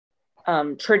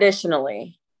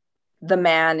traditionally, the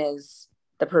man is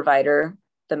the provider,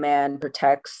 the man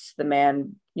protects, the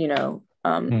man,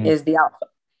 is the alpha.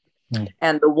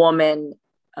 And the woman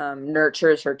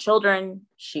nurtures her children.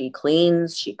 She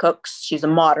cleans, she cooks. She's a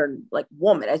modern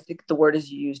woman. I think the word is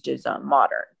used is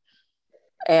modern.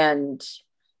 And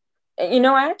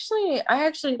I actually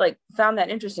found that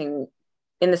interesting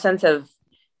in the sense of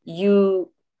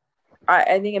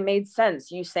I think it made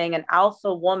sense. You saying an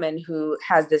alpha woman who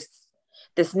has this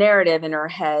narrative in her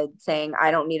head saying,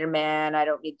 I don't need a man, I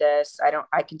don't need this,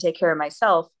 I can take care of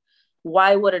myself.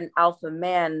 Why would an alpha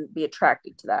man be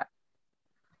attracted to that?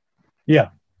 Yeah,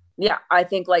 I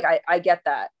think I get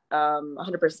that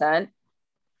 100%.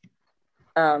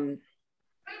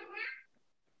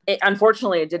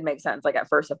 Unfortunately, it did make sense. At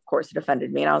first, of course, it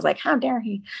offended me, and I was like, "How dare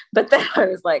he?" But then I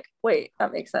was like, "Wait,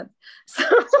 that makes sense." So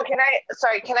can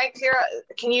I clear?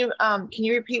 Can you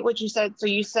repeat what you said? So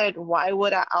you said, "Why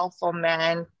would an alpha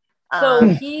man?" So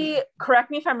he,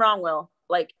 correct me if I'm wrong, Will.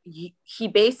 He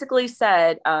basically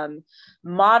said,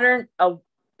 modern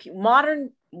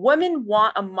women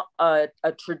want a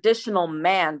traditional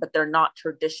man, but they're not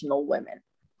traditional women.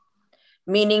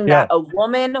 Meaning that a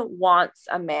woman wants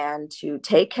a man to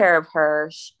take care of her.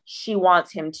 She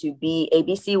wants him to be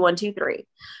ABC 1, 2, 3.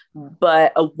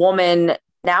 But a woman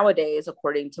nowadays,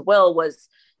 according to Will,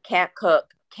 can't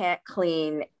cook, can't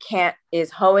clean, is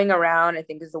hoeing around, I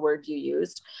think is the word you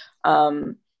used.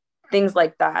 Things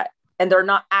like that. And they're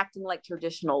not acting like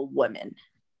traditional women.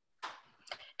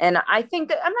 And I think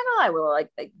that, I'm not gonna lie, Will,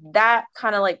 that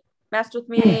kind of messed with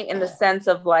me in the sense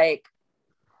of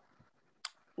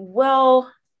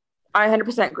well, I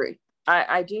 100% agree.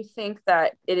 I do think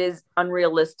that it is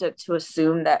unrealistic to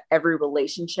assume that every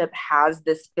relationship has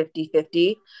this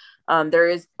 50-50. There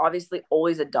is obviously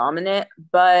always a dominant,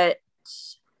 but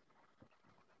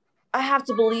I have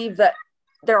to believe that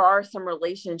there are some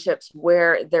relationships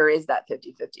where there is that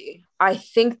 50-50. I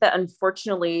think that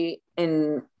unfortunately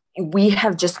we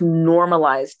have just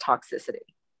normalized toxicity.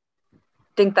 I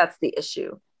think that's the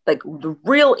issue. The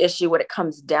real issue when it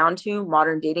comes down to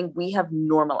modern dating, we have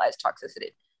normalized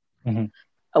toxicity.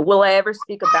 Will I ever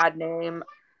speak a bad name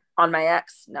on my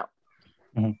ex? No.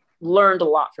 Learned a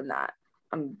lot from that.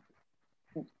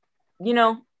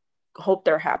 Hope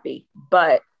they're happy,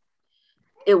 but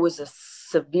it was a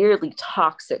severely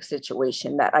toxic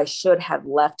situation that I should have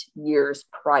left years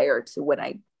prior to when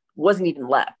I wasn't even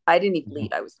left. I didn't even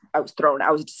leave. I was thrown.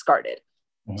 I was discarded.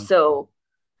 So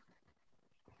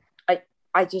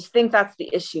I just think that's the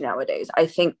issue nowadays. I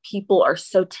think people are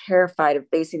so terrified of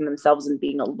facing themselves and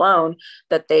being alone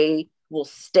that they will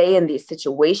stay in these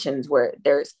situations where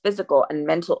there's physical and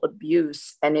mental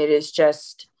abuse. And it is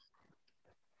just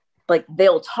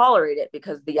they'll tolerate it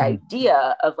because the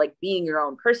idea of being your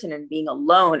own person and being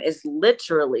alone is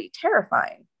literally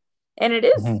terrifying. And it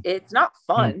is, it's not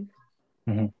fun.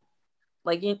 Do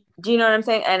you know what I'm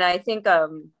saying? And I think,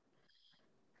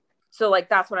 so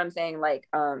that's what I'm saying.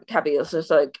 Cappy,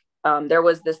 there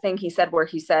was this thing he said where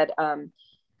he said,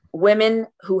 women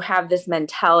who have this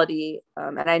mentality,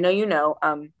 and I know,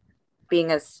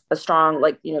 being as a strong,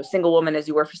 single woman as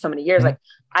you were for so many years,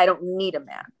 I don't need a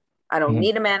man. I don't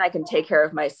need a man. I can take care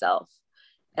of myself.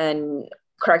 And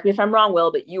correct me if I'm wrong,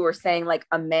 Will, but you were saying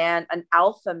an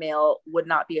alpha male would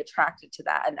not be attracted to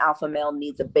that. An alpha male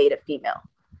needs a beta female.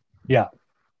 Yeah.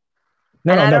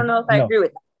 I don't know if I agree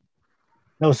with that.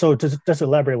 No, so just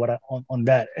elaborate on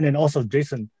that. And then also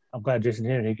Jason, I'm glad Jason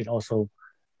here, and he can also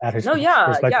add his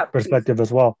perspective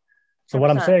as well. So 100%.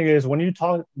 What I'm saying is when you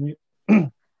talk,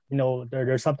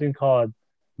 there's something called,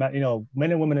 men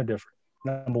and women are different,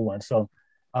 number one. So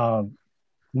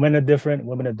men are different,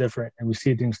 women are different, and we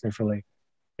see things differently.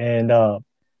 And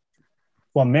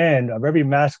for men, a very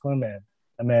masculine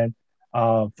man,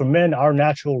 for men, our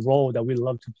natural role that we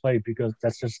love to play, because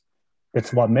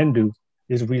that's what men do,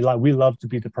 is we love to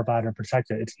be the provider and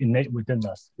protector. It's innate within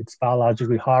us. It's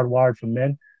biologically hardwired for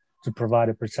men to provide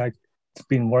and protect. It's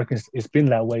been working. It's been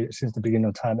that way since the beginning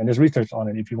of time. And there's research on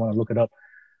it if you want to look it up.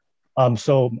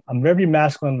 So a very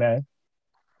masculine man,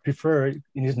 prefer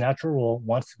in his natural role,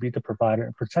 wants to be the provider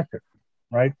and protector,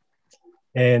 right?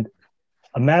 And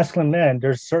a masculine man,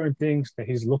 there's certain things that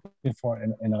he's looking for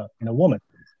in a woman.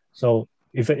 So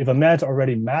if a man's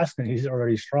already masculine, he's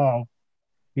already strong,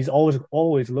 he's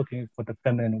always looking for the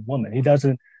feminine woman.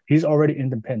 He's already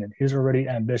independent. He's already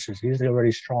ambitious. He's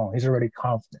already strong. He's already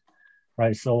confident,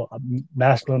 right? So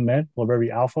masculine men, or very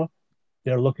alpha,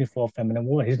 they're looking for a feminine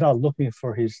woman. He's not looking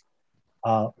for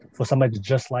for somebody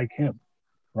just like him,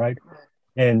 right?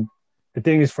 And the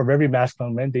thing is, for very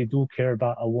masculine men, they do care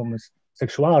about a woman's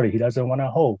sexuality. He doesn't want to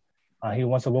hoe. He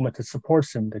wants a woman to support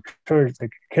him, that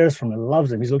cares for him, and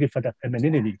loves him. He's looking for that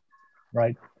femininity,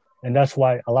 right? And that's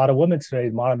why a lot of women today,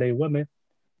 modern day women,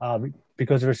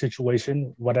 because of their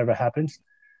situation, whatever happens,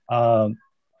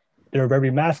 they're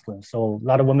very masculine. So a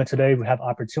lot of women today have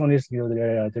opportunities.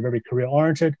 They're very career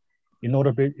oriented. In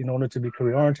order to be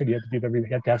career oriented, you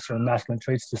have to have certain masculine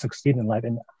traits to succeed in life.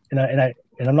 And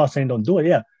I'm not saying don't do it.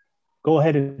 Yeah, go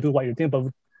ahead and do what you think. But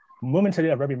women today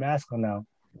are very masculine now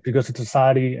because of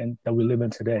society and that we live in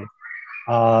today.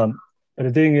 But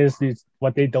the thing is,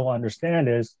 what they don't understand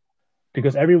is,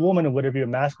 because every woman, whether you're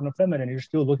masculine or feminine, you're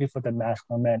still looking for the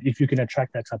masculine man if you can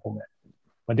attract that type of man.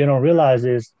 What they don't realize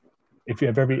is, if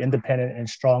you're a very independent and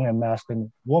strong and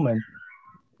masculine woman,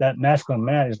 that masculine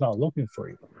man is not looking for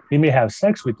you. He may have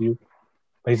sex with you,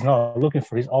 but he's not looking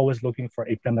for. He's always looking for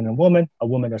a feminine woman, a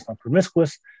woman that's not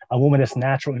promiscuous, a woman that's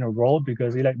natural in her role.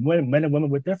 Because men and women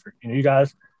were different. You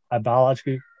guys have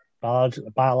biologically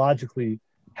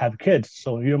have kids,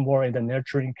 so you're more in the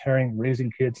nurturing, caring,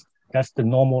 raising kids. That's the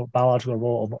normal biological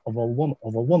role of a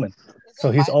woman. So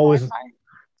he's always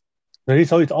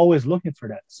looking for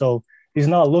that. So he's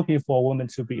not looking for a woman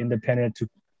to be independent, to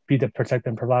be the protector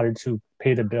and provider, to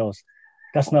pay the bills.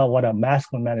 That's not what a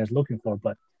masculine man is looking for.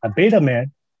 But a beta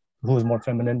man, who is more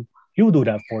feminine, he will do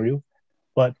that for you.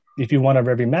 But if you want a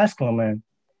very masculine man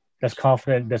that's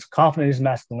confident in his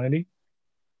masculinity,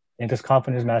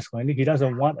 he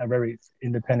doesn't want a very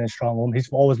independent, strong woman. He's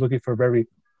always looking for a very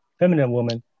feminine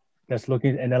woman that's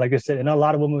looking. And then, like I said, and a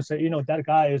lot of women will say, that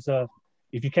guy is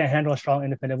if you can't handle a strong,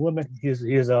 independent woman, he's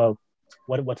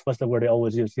what's the word they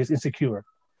always use? He's insecure,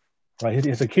 right? He's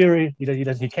insecure. He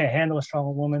can't handle a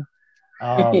strong woman.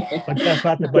 But that's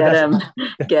not the.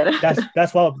 Get him.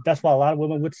 That's what a lot of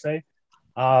women would say.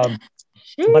 But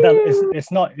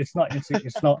it's not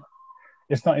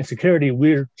insecurity.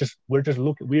 We're just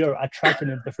looking. We are attracted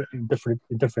in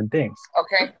different things.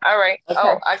 Okay. All right. Okay.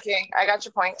 Oh, okay. I got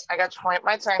your point.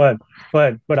 My turn.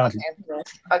 But Auntie.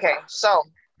 Okay. So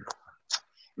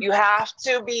you have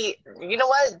to be. You know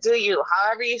what? Do you?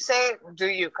 However you say it, do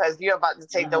you? Because you're about to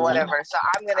take the whatever. So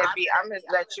I'm gonna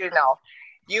let you know.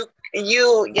 You.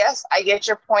 Yes, I get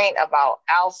your point about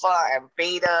alpha and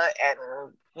beta and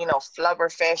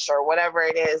flubberfish or whatever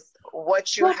it is.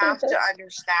 What you have to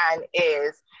understand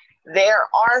is there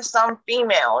are some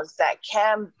females that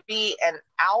can be an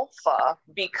alpha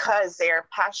because they're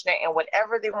passionate in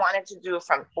whatever they wanted to do,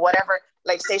 from whatever,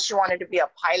 like say she wanted to be a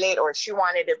pilot or she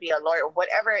wanted to be a lawyer,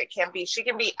 whatever it can be, she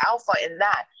can be alpha in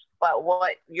that. But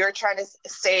what you're trying to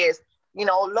say is,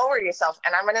 lower yourself.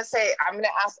 And I'm going to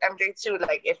ask MJ too,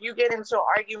 like, if you get into an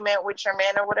argument with your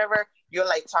man or whatever, you'll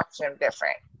like talk to him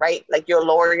different, right? Like you'll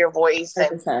lower your voice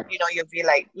and, you'll be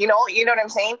like, you know what I'm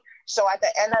saying? So at the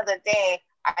end of the day,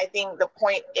 I think the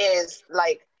point is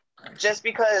like, just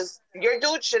because your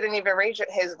dude shouldn't even raise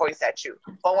his voice at you.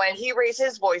 But when he raised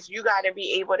his voice, you got to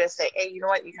be able to say, hey, you know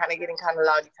what? You're kind of getting kind of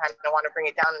loud. You kind of want to bring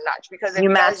it down a notch, because if you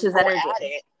match his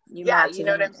energy. You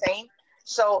know what I'm saying?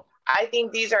 So I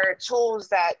think these are tools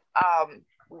that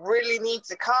really need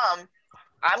to come.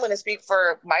 I'm going to speak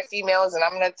for my females, and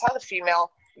I'm going to tell the female,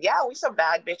 yeah, we some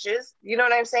bad bitches. You know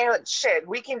what I'm saying? Like, shit,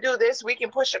 we can do this. We can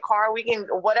push a car. We can,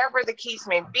 whatever the case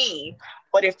may be.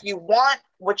 But if you want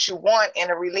what you want in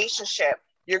a relationship,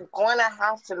 you're going to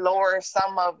have to lower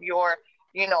some of your,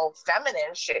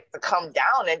 feminine shit to come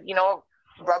down and,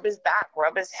 rub his back,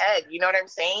 rub his head. You know what I'm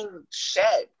saying?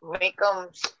 Shit, make them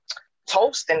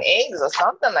toast and eggs or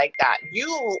something like that.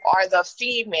 You are the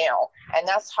female, and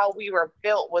that's how we were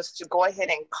built, was to go ahead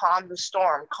and calm the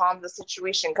storm, calm the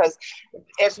situation. Because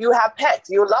if you have pets,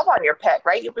 you love on your pet,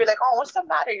 right? You'll be like, oh, what's the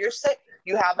matter? You're sick.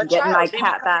 You have a child. My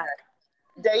cat back.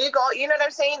 There you go. You know what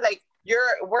I'm saying? Like,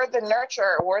 we're the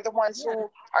nurturer. We're the ones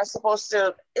who are supposed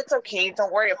to, it's okay,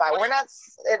 don't worry about it. We're not,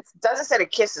 it doesn't say to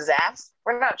kiss his ass.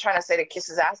 We're not trying to say to kiss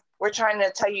his ass. We're trying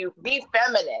to tell you, be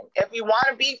feminine. If you want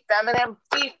to be feminine,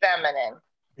 be feminine.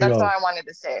 That's all I wanted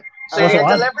to say. So your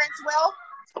deliverance,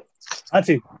 Will?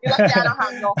 Auntie. You like that? I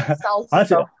don't know.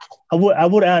 Auntie, I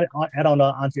would add on to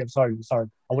Auntie. I'm sorry.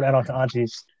 I would add on to Auntie.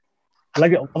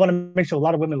 Like, I want to make sure a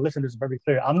lot of women listen to this very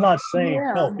clear. I'm not saying,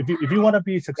 no, if you want to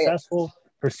be successful,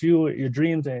 pursue your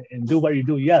dreams and do what you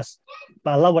do, yes.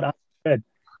 But I love what I said.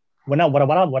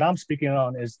 What I'm speaking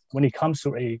on is when it comes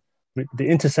to the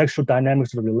intersexual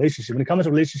dynamics of a relationship. When it comes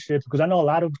to relationships, because I know a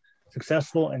lot of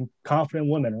successful and confident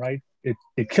women, right?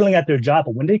 They're killing at their job,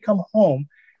 but when they come home,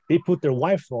 they put their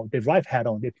wife hat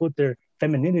on. They put their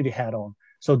femininity hat on.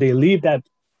 So they leave that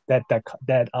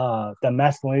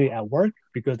masculinity at work,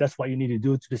 because that's what you need to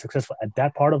do to be successful at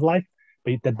that part of life.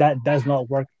 But that does not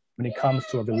work when it comes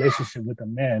to a relationship with a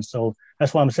man. So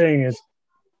that's what I'm saying is,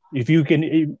 if you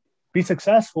can, be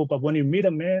successful, but when you meet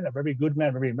a man, a very good man,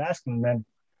 a very masculine man,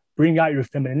 bring out your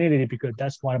femininity, because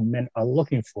that's what men are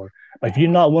looking for. But if you're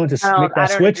not willing to make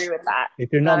that switch,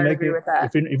 if you're not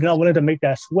willing to make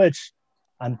that switch,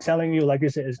 I'm telling you, like I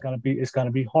said, it's gonna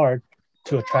be hard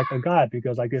to attract a guy,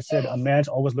 because, like I said, a man's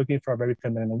always looking for a very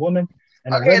feminine woman,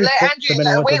 and okay, let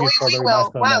Andrew. Wait, well,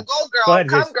 go girl, go ahead,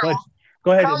 come girl.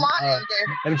 Go ahead. Come on,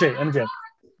 MJ.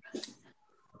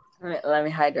 Let me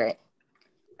hydrate.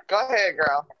 Go ahead,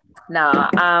 girl. No,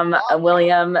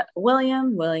 William.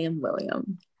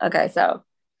 Okay, so,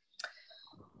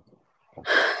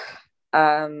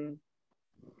 I'm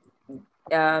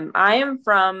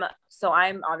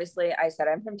obviously, I said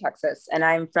I'm from Texas, and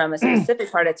I'm from a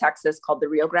specific part of Texas called the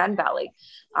Rio Grande Valley.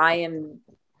 I am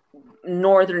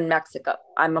northern Mexico.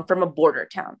 I'm from a border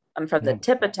town. I'm from the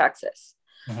tip of Texas.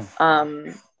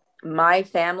 My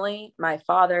family, my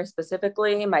father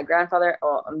specifically, my grandfather,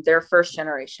 they're first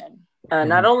generation.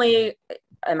 Not only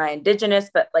am I indigenous,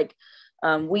 but like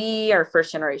we are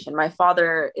first generation. My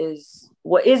father is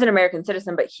an American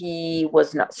citizen, but he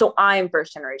was not. So I'm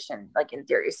first generation, like in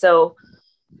theory. So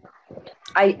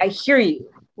I hear you,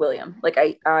 William. Like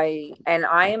I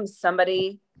am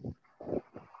somebody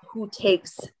who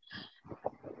takes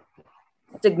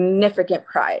significant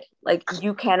pride. Like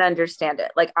you can't understand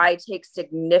it. Like I take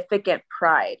significant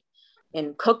pride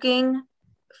in cooking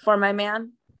for my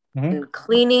man, in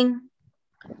cleaning,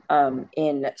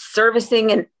 in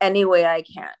servicing in any way I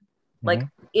can. Like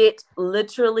it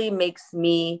literally makes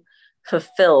me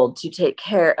fulfilled to take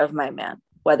care of my man,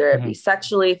 whether it be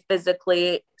sexually,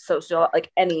 physically, social,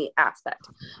 like any aspect.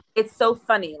 It's so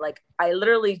funny. Like I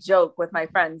literally joke with my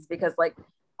friends because like,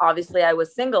 obviously I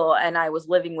was single and I was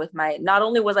living with not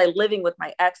only was I living with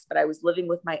my ex, but I was living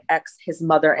with my ex, his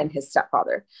mother and his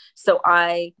stepfather. So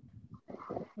I,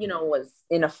 was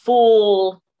in a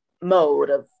full mode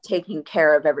of taking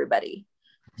care of everybody.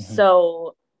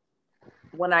 So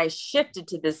when I shifted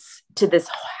to this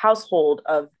household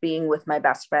of being with my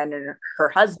best friend and her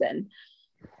husband,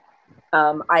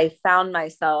 I found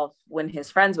myself, when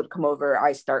his friends would come over,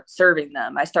 I start serving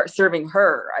them. I start serving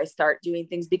her. I start doing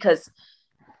things because,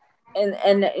 and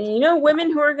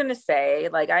women who are going to say,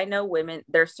 like, I know women,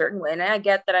 there's certain women, and I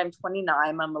get that I'm 29,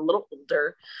 I'm a little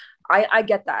older. I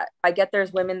get that. I get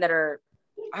there's women that are,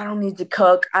 I don't need to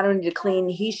cook. I don't need to clean.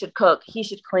 He should cook. He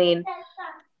should clean.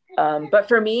 But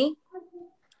for me,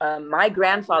 my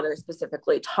grandfather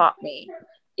specifically taught me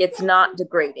it's not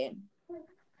degrading.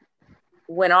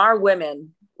 When our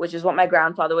women, which is what my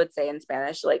grandfather would say in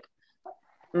Spanish, like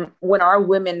when our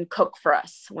women cook for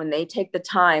us, when they take the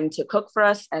time to cook for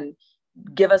us and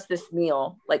give us this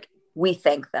meal, like we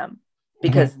thank them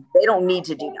because they don't need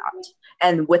to do that.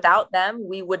 And without them,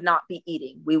 we would not be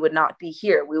eating. We would not be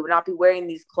here. We would not be wearing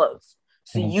these clothes.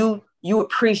 So you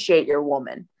appreciate your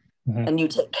woman and you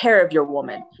take care of your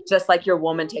woman, just like your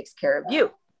woman takes care of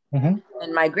you. And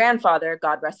my grandfather,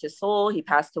 God rest his soul, he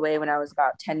passed away when I was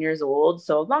about 10 years old.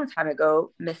 So a long time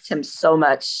ago, missed him so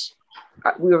much.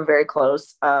 We were very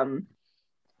close.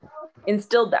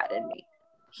 Instilled that in me.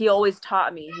 He always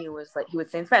taught me, he would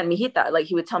say in Spanish, mijita, like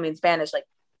he would tell me in Spanish, like,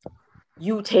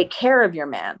 you take care of your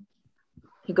man.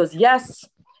 He goes, yes,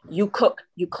 you cook,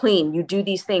 you clean, you do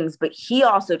these things, but he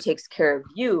also takes care of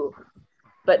you.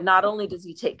 But not only does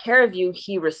he take care of you,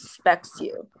 he respects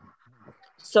you.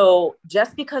 So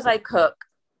just because I cook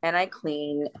and I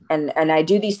clean and I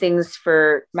do these things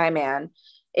for my man,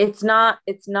 it's not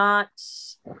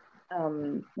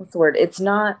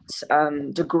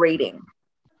degrading.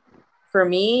 For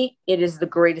me, it is the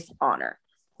greatest honor.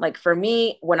 Like for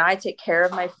me, when I take care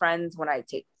of my friends, when I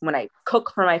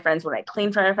cook for my friends, when I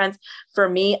clean for my friends, for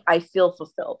me, I feel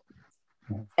fulfilled.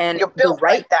 And you're built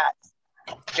like that.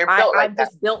 I'm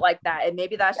just built like that. And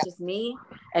maybe that's just me.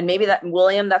 And maybe that,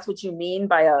 William, that's what you mean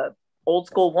by a old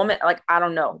school woman. Like, I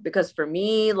don't know. Because for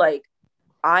me, like,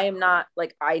 I am not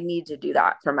like, I need to do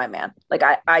that for my man. Like,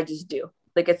 I just do.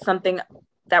 Like, it's something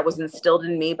that was instilled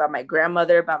in me by my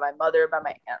grandmother, by my mother, by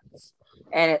my aunts.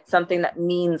 And it's something that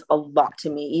means a lot to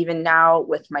me, even now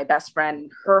with my best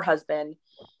friend, her husband,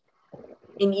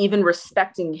 and even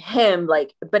respecting him.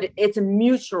 Like, but it's a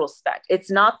mutual respect.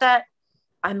 It's not that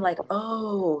I'm like,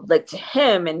 oh, like to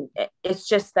him. And it's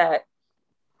just that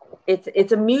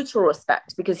it's a mutual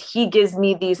respect because he gives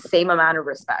me the same amount of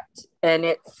respect.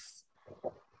 And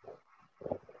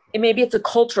maybe it's a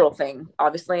cultural thing.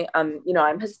 Obviously,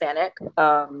 I'm Hispanic.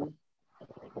 I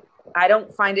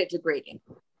don't find it degrading.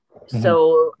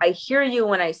 So I hear you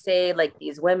when I say like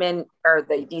these women or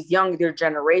these younger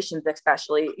generations,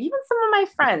 especially even some of my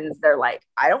friends, they're like,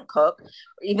 I don't cook.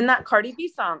 Even that Cardi B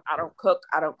song, I don't cook,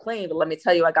 I don't clean. But let me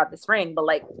tell you, I got this ring. But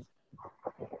like,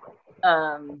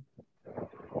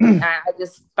 I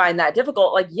just find that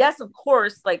difficult. Like, yes, of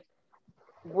course, like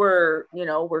we're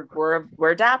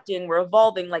adapting, we're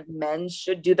evolving, like men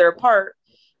should do their part.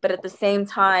 But at the same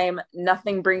time,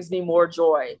 nothing brings me more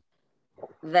joy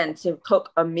than to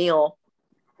cook a meal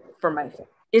for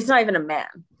it's not even a man,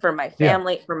 for my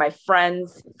family, for my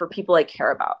friends, for people I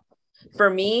care about. For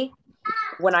me,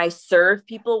 when I serve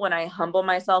people, when I humble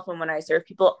myself and when I serve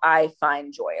people, I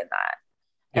find joy in that.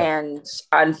 Yeah. And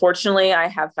unfortunately, I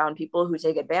have found people who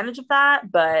take advantage of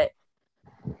that, but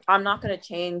I'm not going to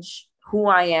change who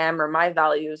I am or my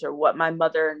values or what my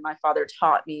mother and my father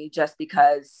taught me just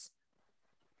because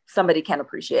somebody can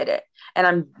appreciate it. And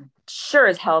I'm sure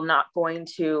as hell not going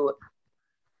to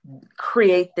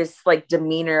create this like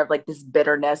demeanor of like this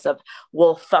bitterness of,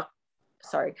 well,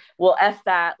 F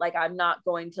that. Like, I'm not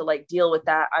going to like deal with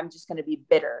that. I'm just going to be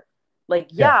bitter. Like,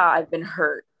 I've been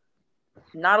hurt.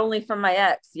 Not only from my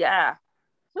ex. Yeah.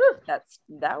 Whew, that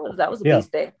was a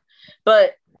beast day.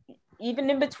 But even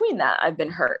in between that, I've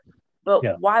been hurt.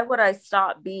 But why would I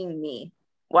stop being me?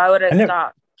 Why would I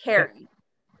stop caring?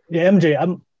 Yeah, MJ,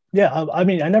 I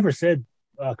mean, I never said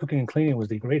cooking and cleaning was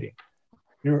degrading.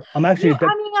 I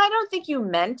don't think you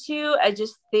meant to. I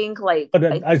just think like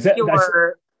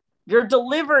your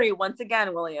delivery, once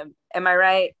again, William, am I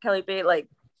right, Kelly B? Like,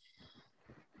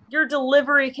 your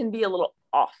delivery can be a little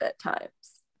off at times.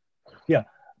 Yeah,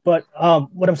 but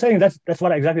what I'm saying, that's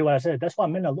exactly what I said. That's what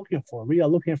men are looking for. We are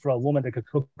looking for a woman that could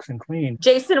cook and clean.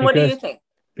 Jason, what do you think?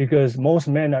 Because most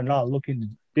men are not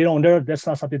looking. That's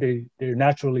not something they're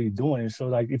naturally doing. So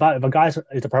like, if a guy is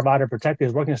a provider, protector,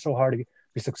 is working so hard to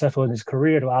be successful in his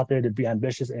career, to out there to be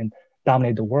ambitious and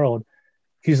dominate the world,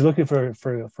 he's looking for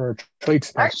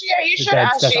traits that's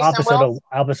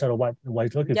opposite of what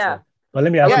he's looking for. But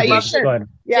let me ask you, Jason. Go ahead.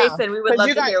 Jason, we would love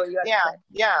to hear what you have to say.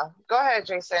 Yeah, go ahead,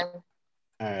 Jason.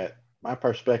 All right. My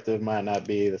perspective might not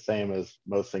be the same as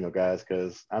most single guys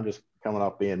because I'm just coming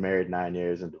off being married 9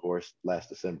 years and divorced last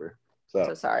December.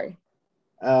 So sorry.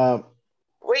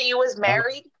 Wait, you was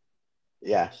married?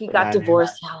 Yeah. He got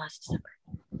divorced last December.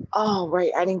 Oh,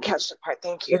 right. I didn't catch the part.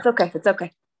 Thank you. It's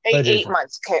okay. 8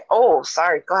 months. Okay. Oh,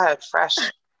 sorry. Go ahead. Fresh.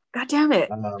 God damn it.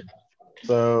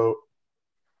 So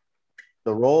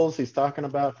the roles he's talking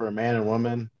about for a man and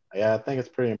woman, I think it's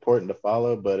pretty important to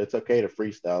follow, but it's okay to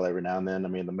freestyle every now and then. I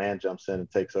mean, the man jumps in and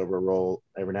takes over a role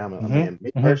every now and then. I mean,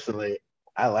 me personally,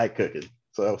 I like cooking.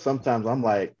 So sometimes I'm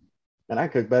like, man, I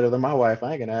cook better than my wife.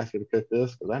 I ain't gonna ask her to cook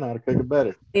this because I know how to cook it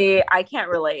better. See, I can't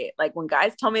relate. Like, when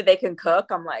guys tell me they can cook,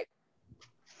 I'm like,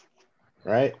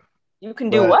 right? You can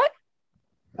do what?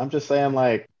 I'm just saying,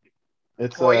 like,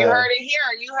 it's. Well, you heard it here.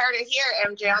 You heard it here,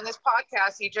 MJ, on this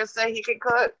podcast. He just said he could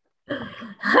cook.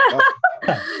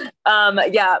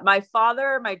 My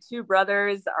father, my two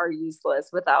brothers are useless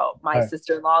without my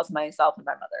sister-in-laws, myself, and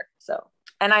my mother. So,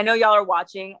 and I know y'all are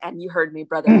watching, and you heard me,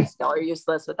 brothers. Y'all are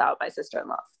useless without my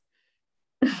sister-in-laws.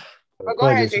 But go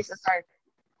ahead, Jason. Sorry.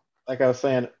 Like I was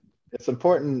saying, it's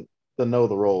important to know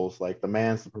the roles. Like, the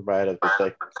man's the provider, the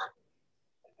protector,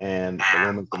 and the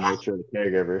woman's the nature of the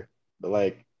caregiver. But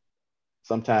like,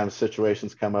 sometimes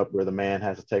situations come up where the man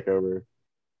has to take over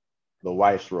the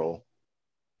wife's role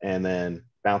and then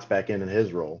bounce back into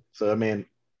his role. So I mean,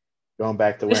 going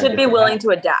back to, we should be willing to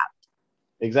adapt.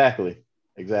 Exactly.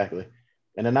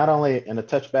 And then not only, and to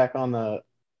touch back on the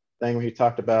thing where he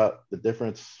talked about the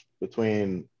difference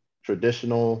between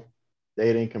traditional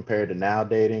dating compared to now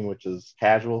dating, which is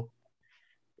casual.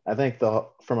 I think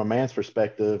from a man's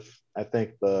perspective, I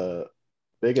think the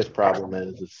biggest problem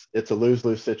is it's a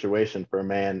lose-lose situation for a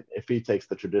man if he takes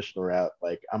the traditional route.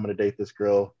 Like, I'm going to date this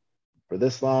girl for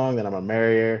this long, then I'm going to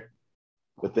marry her,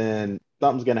 but then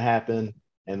something's going to happen,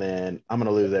 and then I'm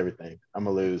going to lose everything. I'm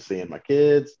going to lose seeing my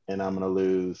kids, and I'm going to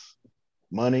lose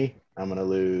money. I'm going to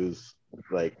lose,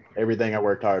 like, everything I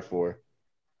worked hard for.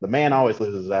 The man always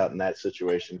loses out in that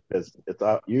situation because it's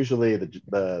usually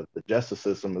the justice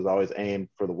system is always aimed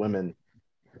for the women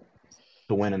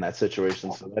to win in that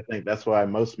situation. So I think that's why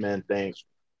most men think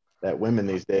that women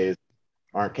these days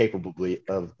aren't capable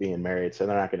of being married, so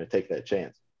they're not going to take that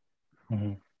chance.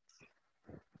 Mm-hmm.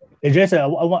 Hey, Jason, I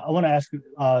want to ask you,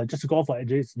 just to go off what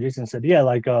Jason said. Yeah,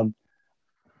 like I'm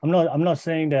not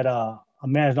saying that a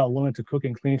man is not willing to cook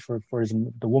and clean for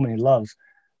the woman he loves.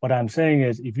 What I'm saying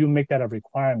is, if you make that a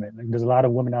requirement, like, there's a lot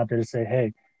of women out there that say,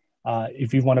 hey,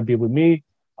 if you want to be with me,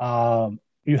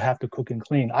 you have to cook and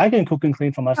clean. I can cook and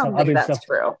clean for myself. I don't think that's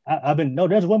true.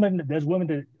 There's women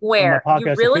that where you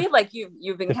really like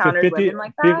you've encountered women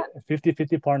like that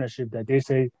 50-50 partnership that they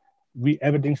say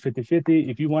everything's 50-50.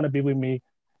 If you want to be with me,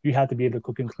 you have to be able to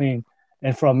cook and clean.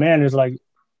 And for a man, it's like,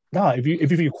 No, if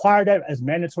you require that as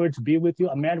mandatory to be with you,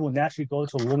 a man will naturally go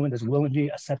to a woman that's willingly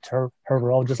accept her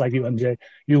role, just like you, MJ.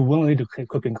 You're willingly to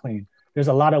cook and clean. There's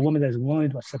a lot of women that's willing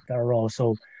to accept that role.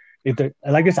 So if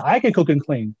like I said, I can cook and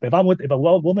clean. But if a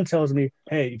woman tells me,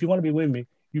 hey, if you want to be with me,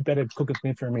 you better cook and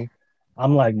clean for me.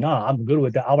 I'm like, nah, I'm good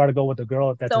with that. I'd rather go with a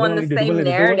girl that's so in the same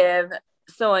narrative.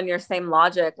 So in your same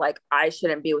logic, like I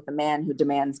shouldn't be with a man who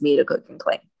demands me to cook and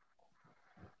clean.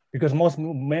 Because most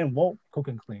men won't cook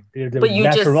and clean. They're but you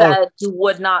just said you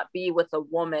would not be with a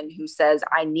woman who says,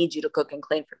 I need you to cook and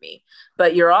clean for me.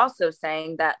 But you're also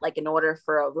saying that, like, in order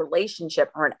for a relationship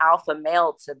or an alpha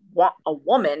male to want a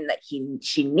woman, that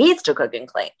she needs to cook and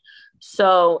clean.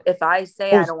 So if I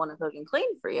say I don't want to cook and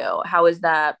clean for you, how is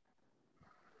that?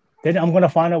 Then I'm going to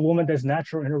find a woman that's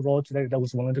natural in her role today that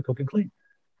was willing to cook and clean.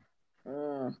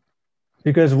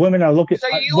 Because women are looking. So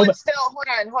you would still hold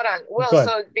on. Will,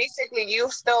 so basically you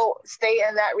still stay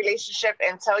in that relationship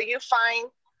until you find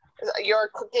your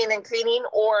cooking and cleaning,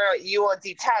 or you will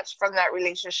detach from that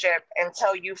relationship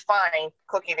until you find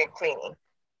cooking and cleaning?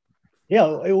 Yeah,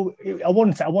 I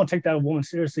won't take that woman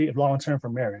seriously if long term for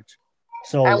marriage.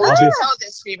 So and would you tell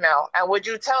this female? And would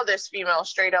you tell this female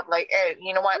straight up, like, hey,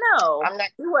 you know what? No, I'm not.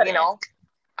 You know,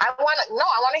 I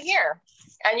want to hear.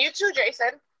 And you too,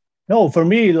 Jason. No, for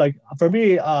me, if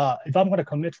I'm going to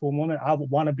commit to a woman, I would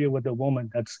want to be with a woman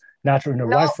that's natural in the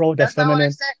right role, that's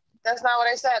feminine. That's not what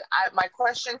I said. My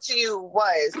question to you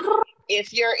was,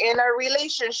 if you're in a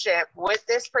relationship with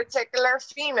this particular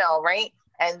female, right,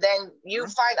 and then you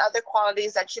find other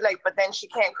qualities that you like, but then she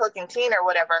can't cook and clean or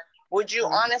whatever, would you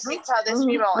honestly tell this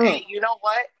female, hey, you know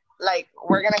what? Like,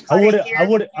 we're going to cut it here. I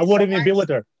wouldn't even be with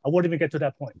her. I wouldn't even get to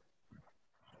that point.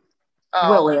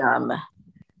 William.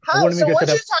 How? So what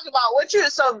you talking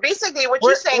about? So basically what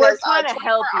you're saying is trying to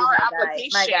help you,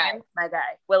 my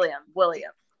guy,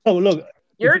 William. Oh, look.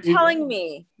 You're telling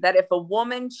me that if a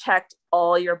woman checked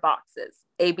all your boxes,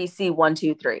 ABC 1,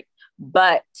 2, 3,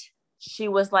 but she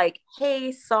was like,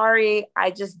 hey, sorry,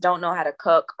 I just don't know how to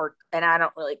cook, and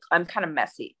I'm kind of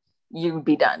messy, you'd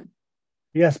be done.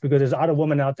 Yes, because there's other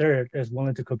women out there that's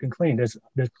willing to cook and clean. There's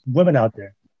women out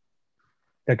there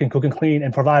that can cook and clean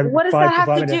and provide. What does that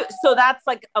have to do? So that's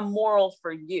like a moral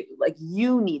for you. Like,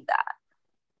 you need that.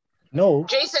 No.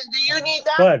 Jason, do you need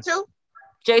that too?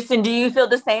 Jason, do you feel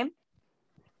the same?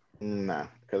 Nah,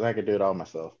 because I could do it all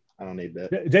myself. I don't need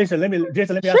that. Jason, let me ask you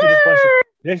this question.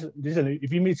 Jason,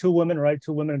 if you meet two women, right?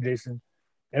 Two women, Jason,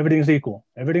 everything's equal.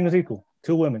 Everything is equal.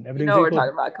 Two women, everything's equal. We're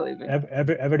talking about Khalid.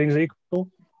 Everything's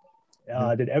equal.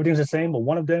 That everything's the same, but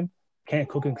one of them can't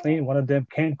cook and clean. One of them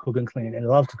can cook and clean and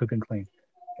loves to cook and clean.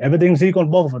 Everything's equal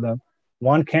in both of them.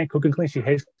 One can't cook and clean. She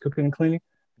hates cooking and cleaning.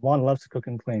 One loves to cook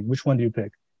and clean. Which one do you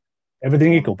pick?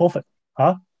 Everything equal. Both of it.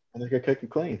 Huh? I think I cook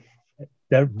and clean.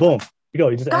 There, boom. You go.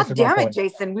 You just answered my point. God damn it,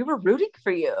 Jason. We were rooting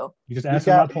for you. You just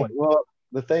answered my point. Well,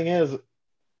 the thing is,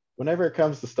 whenever it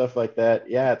comes to stuff like that,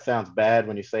 yeah, it sounds bad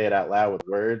when you say it out loud with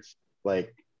words.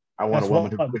 Like, I want a woman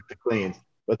who cooks and cleans.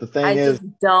 But the thing is,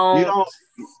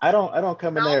 I don't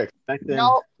come in there expecting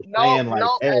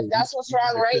and that's what's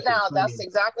wrong right now. That's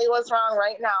exactly what's wrong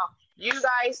right now. You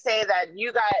guys say that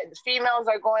females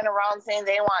are going around saying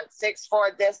they want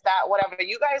 6'4", this, that, whatever.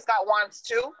 You guys got wants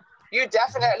too. You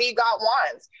definitely got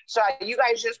wants. So you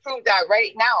guys just proved that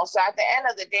right now. So at the end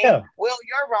of the day, Will,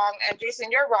 you're wrong, and Jason,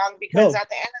 you're wrong, because at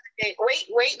the end of the day,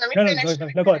 wait, let me finish. Let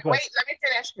me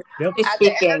finish. Yep. At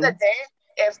the end of the day,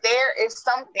 if there is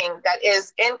something that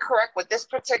is incorrect with this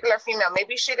particular female,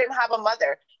 maybe she didn't have a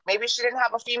mother, maybe she didn't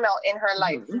have a female in her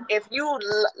life. If you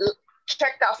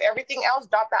checked off everything else,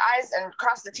 dot the I's and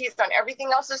cross the T's on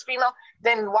everything else is female,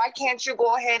 then why can't you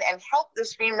go ahead and help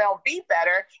this female be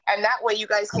better? And that way you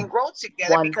guys can grow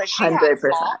together, 100%. Because she had a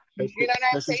flaw. You know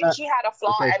what I'm saying? She had a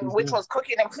flaw, and which was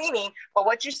cooking and cleaning. But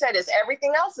what you said is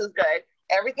everything else is good.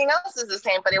 Everything else is the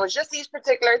same, but it was just these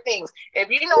particular things. If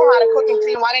you know how to cook and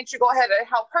clean, why didn't you go ahead and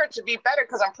help her to be better?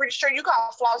 Because I'm pretty sure you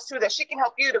got flaws too that she can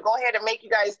help you to go ahead and make you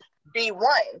guys be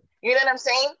one. You know what I'm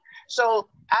saying? So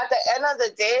at the end of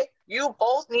the day, you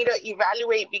both need to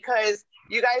evaluate, because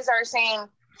you guys are saying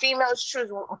females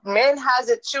choose, men has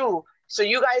it too. So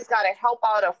you guys got to help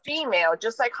out a female,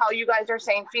 just like how you guys are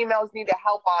saying females need to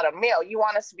help out a male. You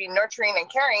want us to be nurturing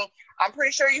and caring. I'm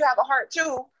pretty sure you have a heart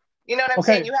too. You know what I'm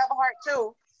saying? You have a heart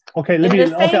too. Okay,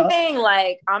 same thing.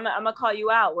 Like, I'm gonna call you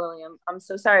out, William. I'm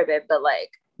so sorry, babe, but like,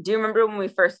 do you remember when we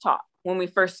first talked, when we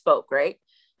first spoke, right?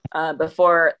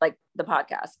 Before like the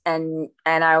podcast, and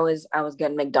I was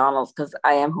getting McDonald's because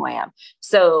I am who I am.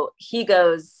 So he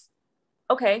goes,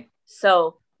 okay,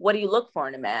 so what do you look for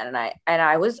in a man? And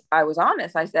I was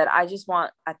honest. I said, I just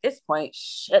want, at this point,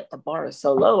 shit, the bar is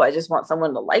so low. I just want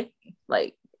someone to like me.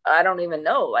 Like, I don't even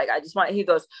know. Like, I just want, he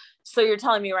goes, so you're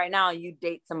telling me right now you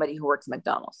date somebody who works at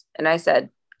McDonald's? And I said,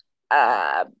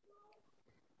 no.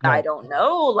 I don't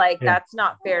know. Like, that's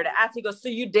not fair to ask. He goes, so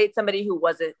you date somebody who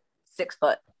wasn't 6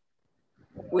 foot,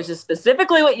 which is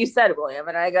specifically what you said, William.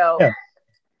 And I go,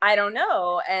 I don't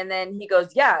know. And then he goes,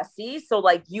 yeah, see, so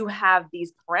like you have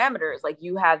these parameters, like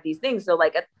you have these things. So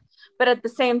like, but at the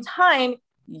same time,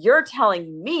 you're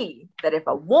telling me that if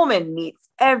a woman meets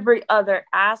every other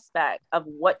aspect of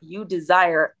what you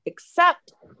desire,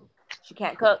 except she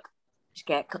can't cook,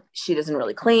 she doesn't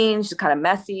really clean, she's kind of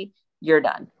messy, you're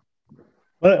done.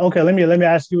 Well, okay, let me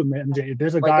ask you, MJ. If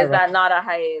there's a guy, is that not a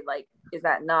high? Like, is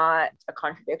that not a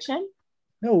contradiction?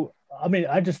 No, I mean,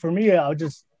 for me, I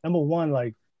just, number one,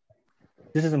 like,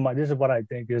 this is what I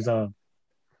think is, I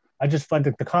just find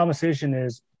that the conversation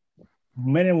is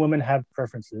men and women have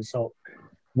preferences. So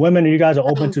women, you guys are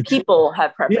open to people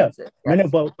have preferences. Yeah,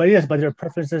 yes. But there are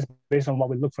preferences based on what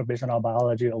we look for, based on our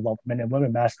biology, or what men and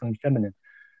women, masculine, feminine.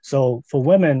 So for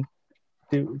women,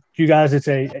 you guys,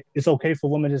 it's okay for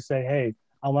women to say, hey,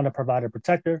 I want to provide a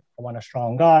protector. I want a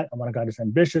strong guy. I want a guy that's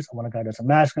ambitious. I want a guy that's a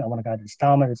masculine. I want a guy that's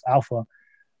dominant, that's alpha,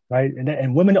 right?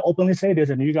 And women openly say this,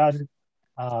 and you guys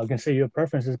can say your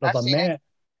preferences. But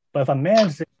if a man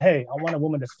says, hey, I want a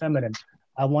woman that's feminine.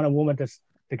 I want a woman that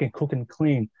can cook and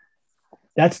clean.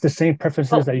 That's the same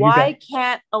preferences but that you guys. Why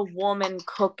can't a woman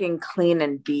cook and clean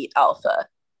and be alpha?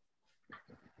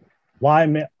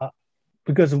 Why,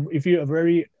 because if you're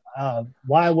very,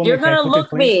 why a woman you're gonna can't cook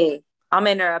look and clean? Me. I'm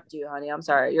gonna interrupt you, honey. I'm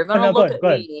sorry. You're gonna look at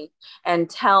me and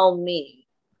tell me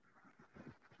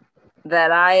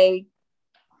that I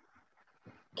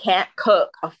can't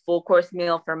cook a full course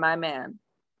meal for my man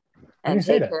and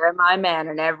take care of my man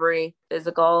in every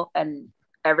physical and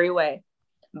every way,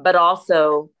 but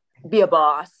also be a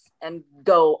boss and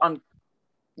go on,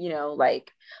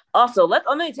 like, also let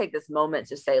me take this moment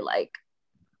to say, like,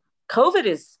 COVID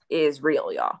is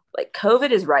real, y'all. Like,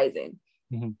 COVID is rising.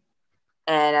 Mm-hmm.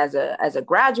 And as a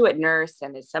graduate nurse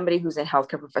and as somebody who's a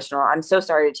healthcare professional, I'm so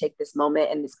sorry to take this moment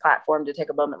and this platform to take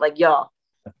a moment. Like, y'all,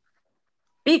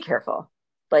 be careful.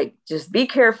 Like, just be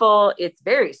careful. It's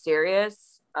very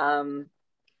serious.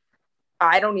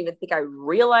 I don't even think I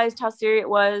realized how serious it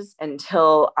was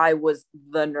until I was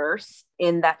the nurse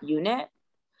in that unit.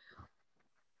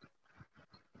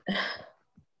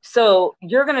 So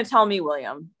you're going to tell me,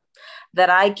 William, that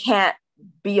I can't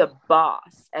be a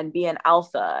boss and be an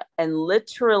alpha and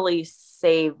literally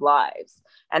save lives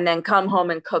and then come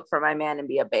home and cook for my man and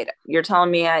be a beta. You're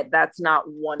telling me that's not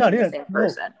one and the same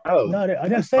person? No, I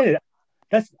didn't say that.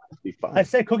 I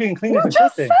said cooking and cleaning is a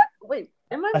good thing. Wait,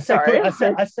 am I sorry? I've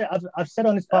said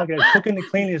on this podcast, cooking and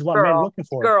cleaning is what men are looking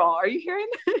for. Girl, are you hearing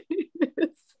this?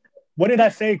 What did I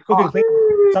say? Cooking and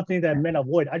cleaning is something that men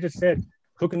avoid. I just said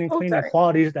cooking and cleaning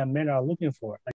qualities that men are looking for.